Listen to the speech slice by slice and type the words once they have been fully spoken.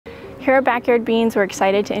Here at Backyard Beans, we're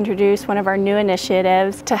excited to introduce one of our new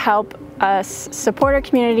initiatives to help us support our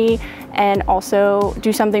community and also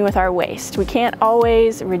do something with our waste. We can't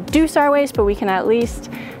always reduce our waste, but we can at least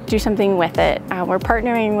do something with it. We're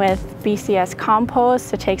partnering with BCS Compost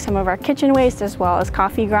to take some of our kitchen waste as well as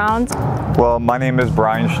coffee grounds. Well, my name is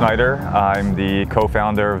Brian Schneider. I'm the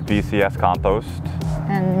co-founder of BCS Compost.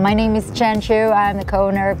 And my name is Chen Chu. I'm the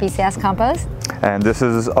co-owner of BCS Compost. And this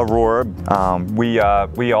is Aurora. We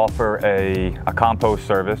offer a compost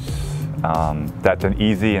service that's an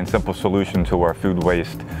easy and simple solution to our food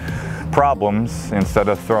waste problems. Instead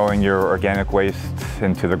of throwing your organic waste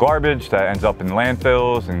into the garbage that ends up in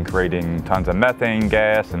landfills and creating tons of methane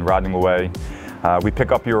gas and rotting away, we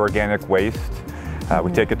pick up your organic waste,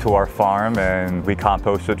 we take it to our farm and we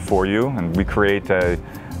compost it for you, and we create a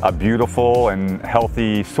beautiful and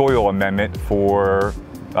healthy soil amendment for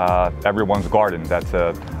everyone's garden that's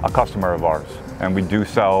a customer of ours. And we do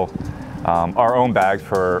sell our own bags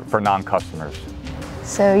for non-customers.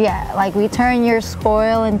 So yeah, like we turn your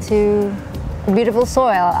spoil into beautiful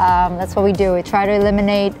soil. That's what we do. We try to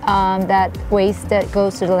eliminate that waste that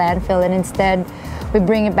goes to the landfill, and instead we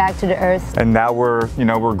bring it back to the earth. And now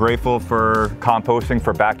we're grateful for composting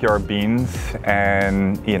for Backyard Beans,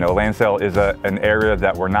 and Lansdale is an area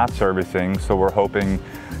that we're not servicing, so we're hoping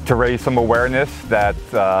to raise some awareness that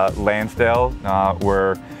Lansdale,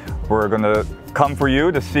 we're going to come for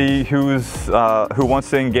you to see who wants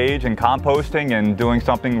to engage in composting and doing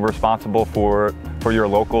something responsible for your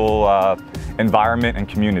local environment and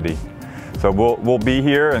community. So we'll be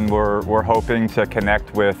here, and we're hoping to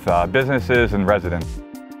connect with businesses and residents.